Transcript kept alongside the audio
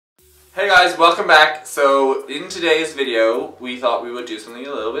Hey guys, welcome back. So in today's video we thought we would do something a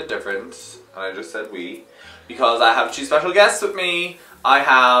little bit different, and I just said we because I have two special guests with me. I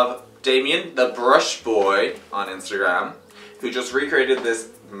have Damien, the brush boy on Instagram, who just recreated this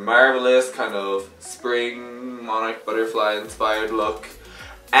marvelous kind of spring Monarch butterfly inspired look,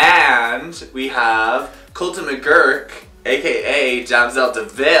 and we have Colton McGurk, aka Damsel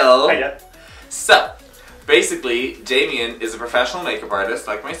DeVille. Hiya. So basically, Damien is a professional makeup artist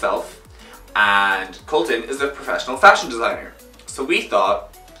like myself, and Colton is a professional fashion designer. So we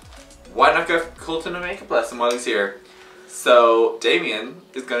thought, why not give Colton a makeup lesson while he's here? So Damien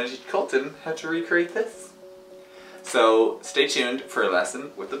is going to teach Colton how to recreate this. So stay tuned for a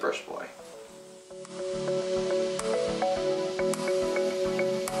lesson with the brush boy.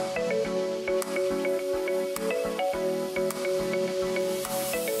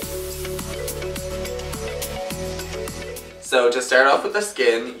 So to start off with the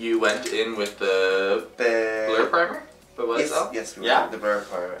skin, you went in with the blur primer? But what is that? Yes, we went with the blur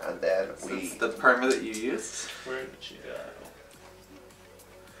primer, and then It's the primer that you used. Where did she go?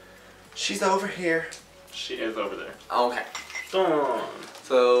 She's over here. She is over there. Okay. Done.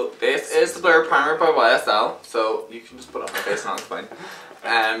 So this is the blur primer by YSL. So you can just put it on my face and I'll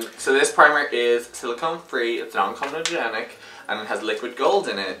explain. So this primer is silicone free, it's non-comedogenic, and it has liquid gold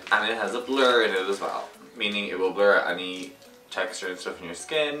in it, and it has a blur in it as well. Meaning it will blur any texture and stuff in your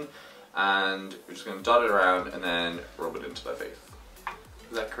skin, and we're just going to dot it around and then rub it into the face.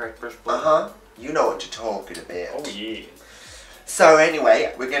 Is that correct, brush boy? You know what you're talking about. Oh yeah. So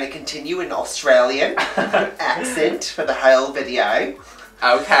anyway, we're going to continue in Australian accent for the whole video.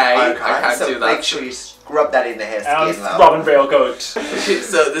 Okay, I can't so do that. make sure you scrub that into her And skin, love. Robin Vale goat. So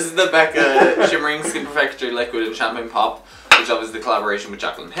this is the Becca Shimmering Skin Perfector Liquid and Champagne Pop, which obviously the collaboration with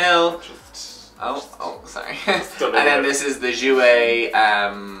Jacqueline Hill. Sorry. And then this is the MUA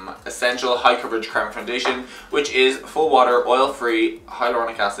Essential High Coverage Creme Foundation, which is full water, oil free,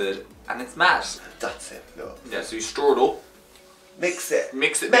 hyaluronic acid, and it's matte. That's it, love. Yeah, so you stir it up. Mix it.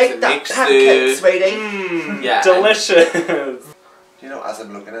 Mix it, Make that mix pancake, sweetie. Mmm, yeah, delicious. You know, as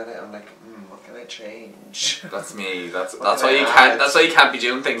I'm looking at it, I'm like, what can I change? That's me. That's why you can't. That's why you can't be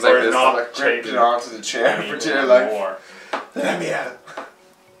doing things like this. Not like gripping onto the chair for dear life. More. Let me out.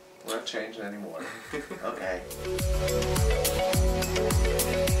 We're not changing anymore. Okay.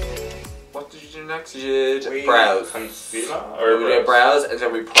 What did you do next? You did brows. Concealer We did brows and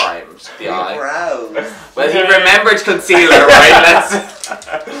then we primed the eye. Brows. Well, he remembered concealer, right?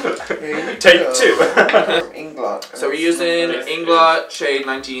 Let's Take two. Inglot. So we're using Inglot shade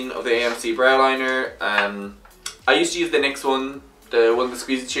 19 of the AMC brow liner. I used to use the NYX one, the one with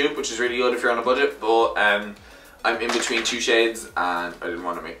the squeezy tube, which is really good if you're on a budget, but I'm in between two shades and I didn't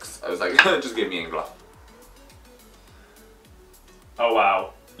want to mix. I was like, just give me Inglot. Oh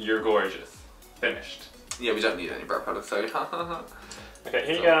wow, you're gorgeous. Finished. Yeah, we don't need any brow products, sorry. Okay,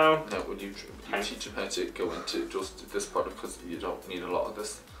 here you go. Now, would you teach him how to go into just this product, because you don't need a lot of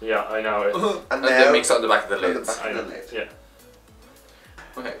this. Yeah, I know it. And then mix it on the back of the on the lids. back of the lid. Yeah.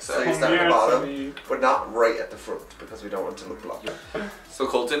 Okay, So so you start at the bottom, but not right at the front because we don't want to look blocked.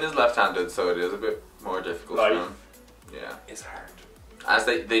 Colton is left-handed, so it is a bit more difficult for him. Yeah. It's hard. As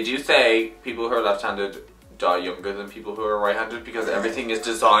they do say, people who are left-handed die younger than people who are right-handed because everything is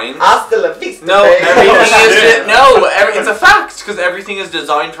designed. Hasta la vista, No, baby. it's a fact, because everything is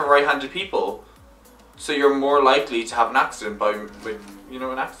designed for right-handed people. So you're more likely to have an accident by,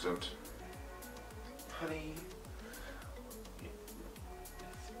 an accident. Honey.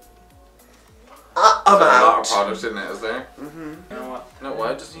 There's I'm a lot out. of product in it, is there? Mm-hmm. You know what? No,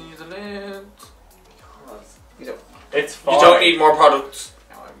 why does he need the lid? Because You don't. it's fine. You don't need more products.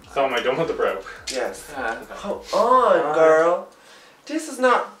 So am I done with the brow? Yes. Yeah. Come on, girl. This is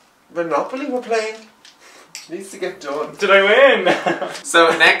not Monopoly we're playing. Needs to get done. Did I win? So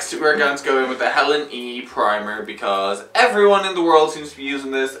next we're going to go in with the Helen E primer because everyone in the world seems to be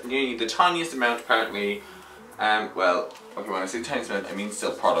using this, and you need the tiniest amount apparently. Well, okay, when I say tiniest amount, I mean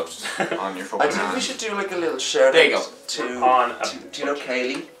still product on your fucking I think hand. we should do like a little shout There you out go. to do you know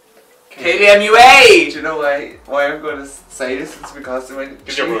Kaylee? Kaylee MUA! Do you know why I'm going to say this? It's because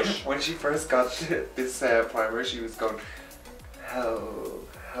when she first got this primer, she was going,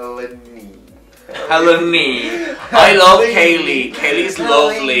 Helene. I love Kaylee. Kaylee's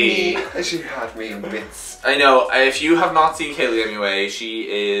lovely. And she had me in bits. I know, if you have not seen Kaylee MUA, she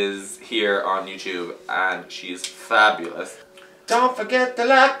is here on YouTube and she's fabulous. Don't forget to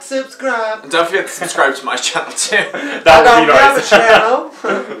like, subscribe. And don't forget to subscribe to my channel too. That would be nice. Channel.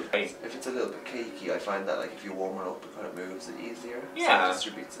 If it's a little bit cakey, I find that like if you warm it up, it kind of moves it easier. Yeah. So it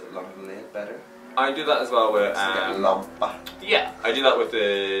distributes it along the lid better. I do that as well with Lumpa. yeah, I do that with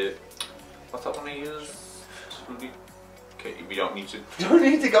the What's that one I use? Okay, we don't need to. You don't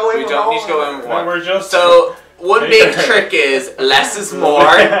need to go in. We don't need to go in. No, we're just. So one big trick is less is more.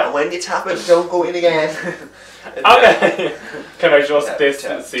 When you tap it, don't go in again. Okay. Can I just see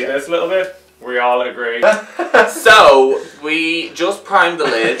tap. this a little bit? We all agree. So we just primed the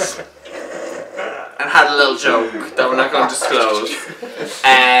lid and had a little joke that we're not going to disclose.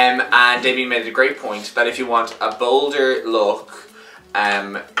 And Damien made a great point that if you want a bolder look,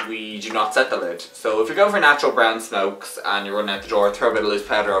 we do not set the lid. So if you're going for natural brown smokes and you're running out the door, throw a bit of loose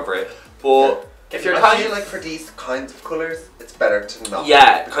powder over it. But if you're I feel like for these kinds of colours, it's better to not.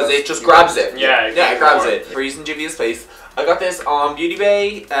 Yeah, because it just grabs it. Yeah, it grabs it. We're using Juvia's Face. I got this on Beauty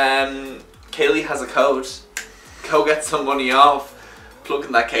Bay. Kaylee has a code. Go get some money off. Plug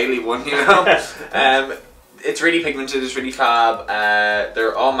in that Kaylee one, you know. It's really pigmented, it's really fab.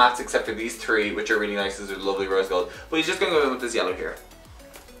 They're all mattes except for these three, which are really nice. These are lovely rose gold. But he's just going to go in with this yellow here.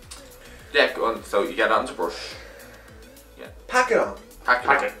 Yeah, go on. So you get it onto brush. Yeah. Pack it on.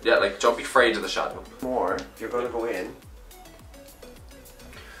 Pack it. Yeah, like don't be afraid of the shadow. More, you're going to go in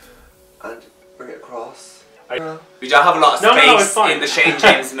and bring it across. We don't have a lot of space it's in the Shane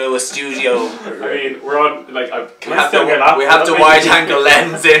James MUA studio. I mean, we're on like. We have the wide angle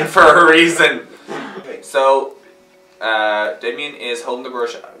lens in for a reason. So, Damien is holding the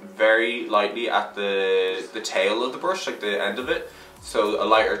brush very lightly at the tail of the brush, like the end of it. So a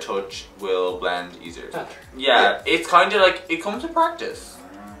lighter touch will blend easier. Yeah, it's kind of like it comes with practice.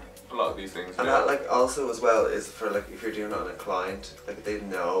 A lot of these things. And that like also as well is for like if you're doing it on a client, like they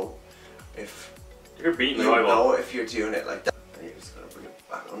know if. You're beating You the eyeball. know if you're doing it like that, and you're just gonna bring it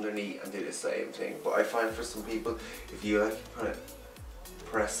back underneath and do the same thing. But I find for some people, if you like kind of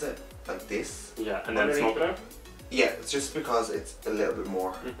press it like this, Yeah, and then smoke it out. yeah, it's just because it's a little bit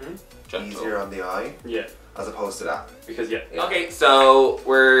more easier on the eye. Yeah, as opposed to that. because yeah. Okay, so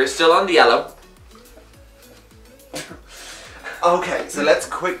we're still on the yellow. Okay, so let's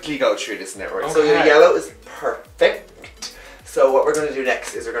quickly go through this now. Right? Okay. So your yellow is perfect. So what we're going to do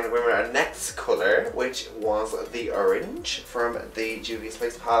next is we're going to go in with our next colour, which was the orange from the Juvia's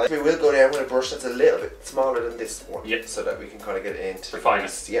Face palette. We will go down with a brush that's a little bit smaller than this one, so that we can kind of get into refine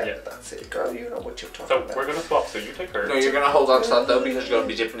it. Yeah, that's it, girl. You know what you're talking about. So we're going to swap. So you take her. No, you're going to hold on to that though because you're going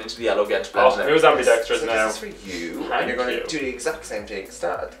to be dipping into the yellow again to blend it out. Who's ambidextrous so now? This is for you, Thank and you're going you. to do the exact same thing.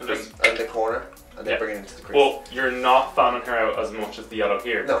 Start at the crease, at the corner, and then bring it into the crease. Well, you're not fanning her out as much as the yellow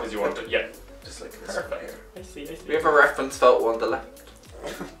here because you want it. Yeah. Just like this. Perfect. Here. I see. We have a reference photo on the left.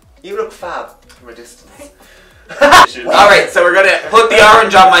 You look fab from a distance. Alright, so we're gonna put the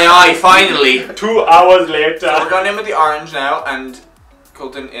orange on my eye finally. 2 hours later. So we're going in with the orange now, and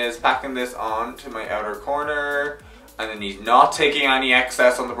Colton is packing this on to my outer corner, and then he's not taking any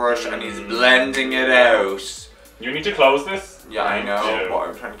excess on the brush, and he's blending it out. You need to close this. Yeah, I know, but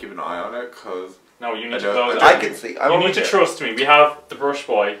I'm trying to keep an eye on it because. No, you need to close it. I can see. You need to trust me. We have the brush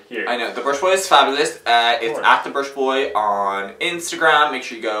boy here. I know, the brush boy is fabulous. It's at the brush boy on Instagram. Make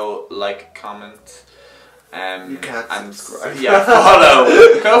sure you go like, comment. You can't subscribe. Yeah, follow.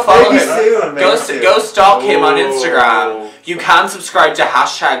 Go follow him. Go stalk him on Instagram. You can subscribe to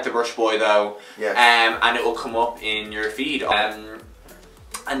 #TheBrushBoy though. Yes. And it will come up in your feed.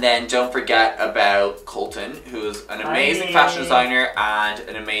 And then don't forget about Colton, who's an amazing fashion designer and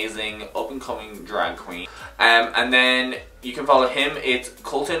an amazing up-and-coming drag queen. And then you can follow him. It's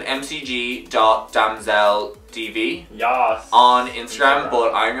coltonmcg.damseldv Yes. on Instagram,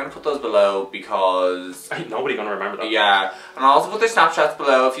 but I'm going to put those below because... Ain't nobody going to remember that. Yeah. And I'll also put their Snapchats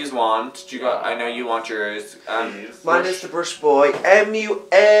below if you want. I know you want yours. Mine is the Brush Boy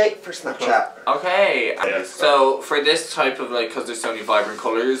MUA for Snapchat. Okay. Yeah. So for this type of like, because there's so many vibrant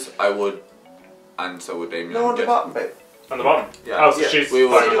colours, I would, and so would Damien. No, on the bottom bit. On the bottom? Yeah. Oh, so she's... See the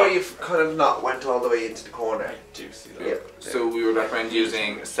way you've kind of not went all the way into the corner? I do see that. Yeah. So we would recommend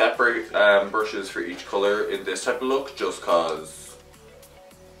using separate brushes for each colour in this type of look, just cause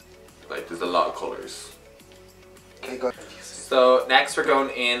like there's a lot of colours. Okay, go. So next we're going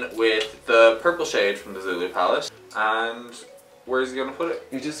in with the purple shade from the Zulu palette, and where's he gonna put it?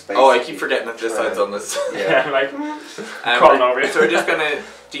 You just. Oh, I keep forgetting that this side's on this. Yeah, like crawling over it. So we're just gonna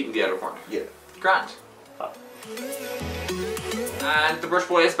deepen the outer corner. Yeah. Grand. And the brush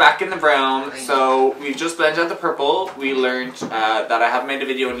boy is back in the brown, so we've just blended out the purple. We learned that I haven't made a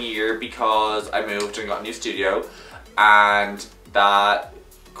video in a year because I moved and got a new studio, and that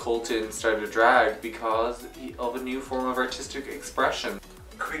Colton started drag because of a new form of artistic expression.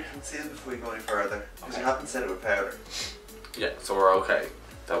 Quick conceal before you go any further, because you haven't set it with powder. Yeah, so we're okay.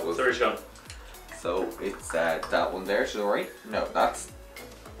 That was. So where's she gone? So it's that one there to the right. No, that's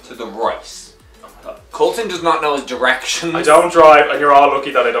to the right. Colton does not know his directions. I don't drive, and you're all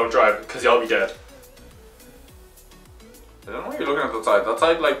lucky that I don't drive, because y'all be dead. I don't know why you're looking at that side. That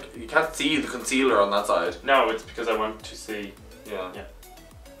side, like, you can't see the concealer on that side. No, it's because I want to see. Yeah. Yeah.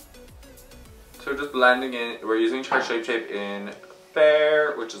 So we're just blending in. We're using Chart Shape Tape in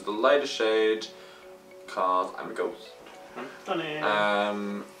Fair, which is the lightest shade, because I'm a ghost. Stunning.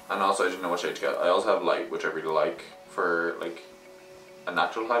 And also I didn't know what shade to get. I also have Light, which I really like for like a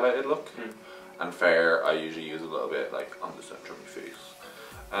natural highlighted look. And Fair, I usually use a little bit like on the center of my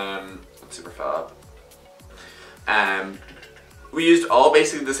face. It's super fab. We used all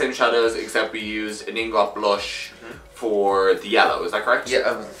basically the same shadows, except we used an Inglot blush for the yellow. Is that correct? Yeah,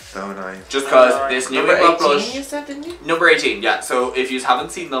 that was so nice. Just because this new Number Inglot 18 blush. you said, didn't you? Number 18, yeah. So if you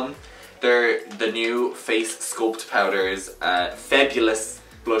haven't seen them, they're the new face sculpt powders, fabulous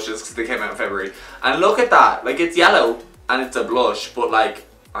blushes because they came out in February. And look at that, like it's yellow and it's a blush, but like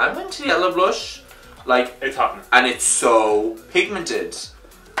I'm into yellow blush, like It's happening. and it's so pigmented,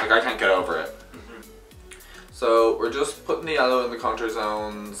 like I can't get over it. So we're just putting the yellow in the contour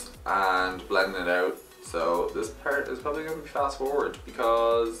zones and blending it out. So this part is probably going to be fast forward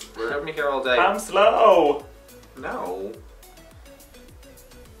because we're going to be here all day. I'm slow. No.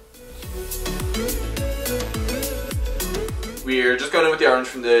 We're just going in with the orange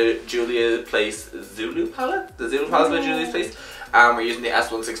from the Julia Place Zulu palette. The Zulu palette by Julia's Place. And we're using the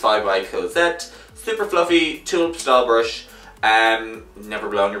S165 by Cosette. Super fluffy, tulip style brush. Never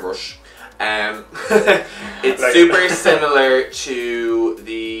blow on your brush. It's Like- super similar to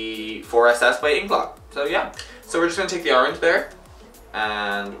the 4SS by Inglot. So yeah. So we're just going to take the orange there.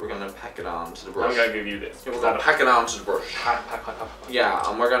 And we're going to pack it on to the brush. I'm gonna give you this. Yeah, we're going to pack it onto the brush. Pack. Yeah,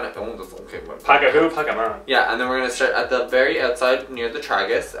 and we're gonna. Oh, that's okay. Pack a who? Pack a man. Yeah, and then we're gonna start at the very outside near the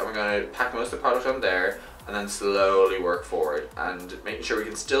tragus, and we're gonna pack most of the product on there, and then slowly work forward, and making sure we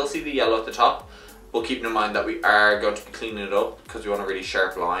can still see the yellow at the top, but keeping in mind that we are going to be cleaning it up because we want a really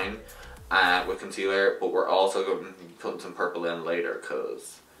sharp line with concealer, but we're also going to be putting some purple in later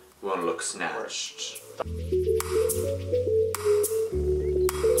because we want to look snatched.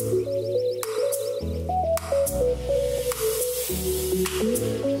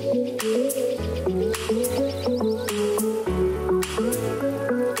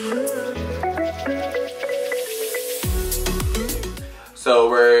 So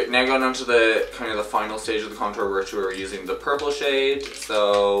we're now going on to the kind of the final stage of the contour, which we're using the purple shade.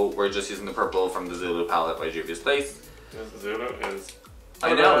 So we're just using the purple from the Zulu palette by Juvia's Place. This Zulu is.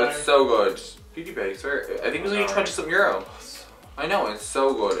 I know, it's so good. Beauty Bakes, I think it was only 20 some euro. I know, it's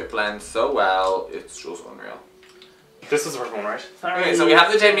so good. It blends so well. It's just unreal. This is the first one, right? Okay, so we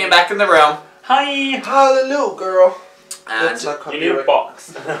have the Damien back in the room. Hi. Hallelujah, girl. And That's not You need a copyright.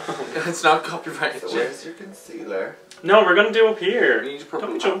 box. it's not copyrighted. So where's your concealer? No, we're gonna do up here. We need to purple.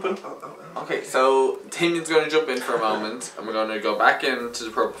 Don't be jumping. Oh. Okay, so Damien's going to jump in for a moment, and we're going to go back into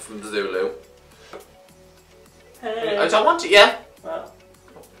the purple from the Zulu. Hey. I don't want to, yeah. Well,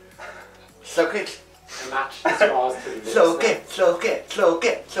 Soak it. match the straws to this. Soak it. Soak it. Soak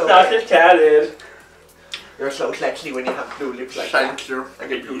it. Soak Not it. carrot. You're so sexy when you have blue lips like Thank you. that.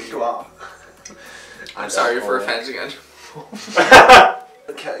 Like a blue straw. I'm sorry for offending it.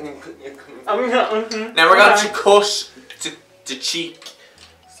 Now we're going to cut the cheek.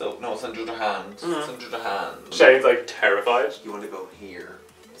 So, no, it's under the hand. It's under the hand. Shane's like terrified. You want to go here.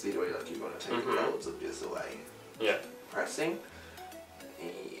 See the way like you want to take loads of this away. Yeah. Pressing.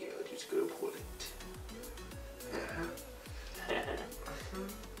 And you're just going to pull it.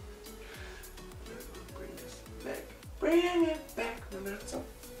 Bring this back. Bring it back. Remember that song?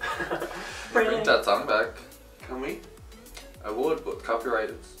 Bring that song back. Can we? I would, but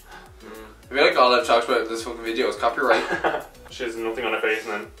copyrighted. I feel like all I've talked about in this fucking video is copyright. She has nothing on her face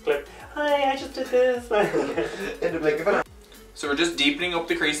and then clip. Hi, I just did this. In the blink of an eye. So we're just deepening up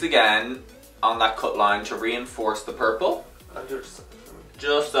the crease again on that cut line to reinforce the purple,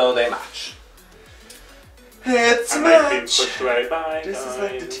 just so they match. It's a And they've been match. pushed away. Bye. This is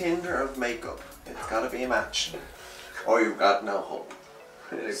like the Tinder of makeup. It's gotta be a match. Or you've got no hope.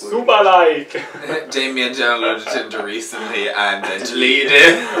 Super like. Damien downloaded Tinder recently and then deleted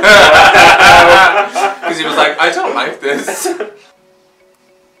it. Because he was like, I don't like this. Isn't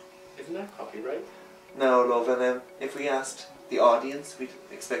that copyright? No, love, and if we asked the audience, we'd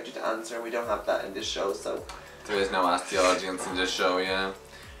expect you to answer. We don't have that in this show, so. There is no Ask the Audience in this show, yeah.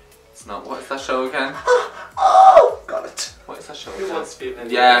 It's not, what is that show again? Oh! Got it. What is that show Who again? wants to be in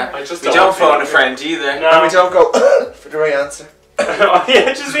Yeah, I just we don't want to be phone in a it. friend either. No. And we don't go for the right answer. Oh yeah,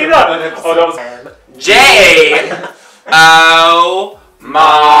 did you see that? Oh, that was. J! Oh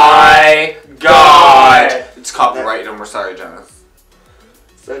my god! It's copyrighted and we're sorry, Janice.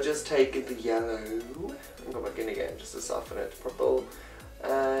 So just take the yellow and go back in again just to soften it. Purple.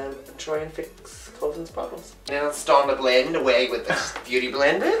 And try and fix Colton's problems. Now it's time to blend away with this beauty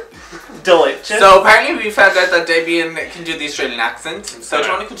blender. Delicious. So apparently we found out that Damien can do the Australian accent. So do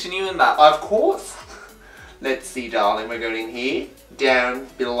you want to continue in that? Of course. Let's see, darling, we're going in here, down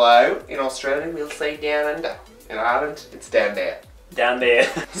below. In Australia, we'll say down under. In Ireland, it's down there. Down there.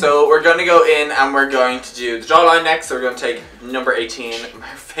 So we're going to go in and we're going to do the jawline next. So we're going to take number 18,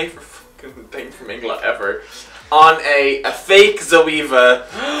 my favourite fucking thing from England ever. On a fake Zoeva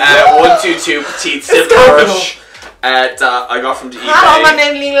 122 Petite Silk brush that I got from the eBay. Hello, my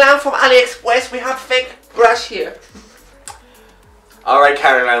name is Leland from AliExpress. We have fake brush here. Alright,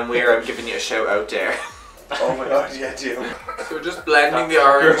 Caroline Weir, I'm giving you a shout out there. Oh my god, yeah, do. So we're just blending the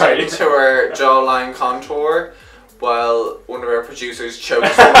orange into our jawline contour while one of our producers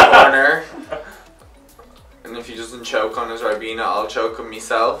chokes in the corner. And if he doesn't choke on his Ribena, I'll choke on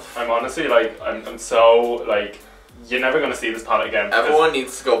myself. I'm honestly like, I'm so like, you're never gonna see this palette again. Everyone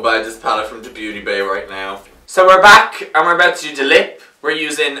needs to go buy this palette from the Beauty Bay right now. So we're back and we're about to do the lip. We're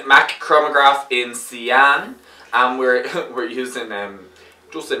using MAC Chromograph in Cyan. And we're using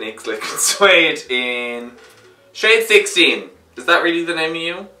just a NYX Liquid Suede in shade 16. Is that really the name of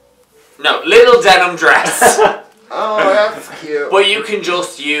you? No, Little Denim Dress. Oh, that's cute. But you can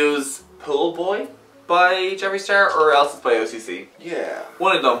just use Pool Boy by Jeffree Star, or else it's by OCC. Yeah.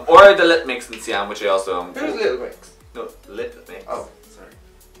 One of them. Or the Lip Mix in Cyan, which I also own. Who's Little Mix? No, Lip Mix. Oh, sorry.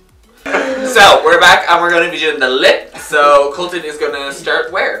 So, we're back and we're going to be doing the lip. So, Colton is going to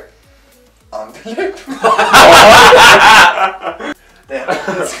start where? On the lip. Now,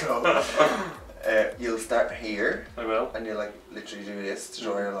 let's go. You'll start here. I will. And you'll like literally do this to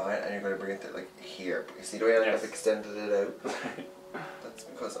draw your line, and you're going to bring it to like here. But you see the way I've extended it out? That's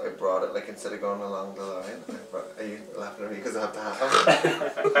because I brought it, like instead of going along the line, are you laughing at me because I have to have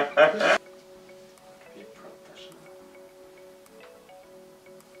it? Be professional.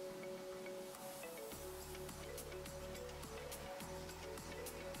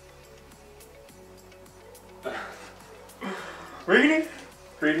 Really?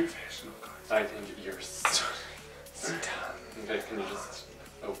 Really professional. I think you're stunning. Okay, can you just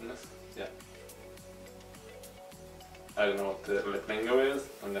open this? Yeah. I don't know what the lip lingo is.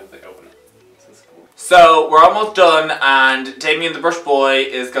 I'm gonna say open it. This is cool. So, we're almost done and Damien the Brush Boy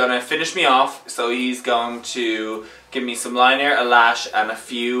is going to finish me off. So he's going to give me some liner, a lash and a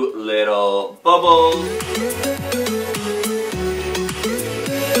few little bubbles.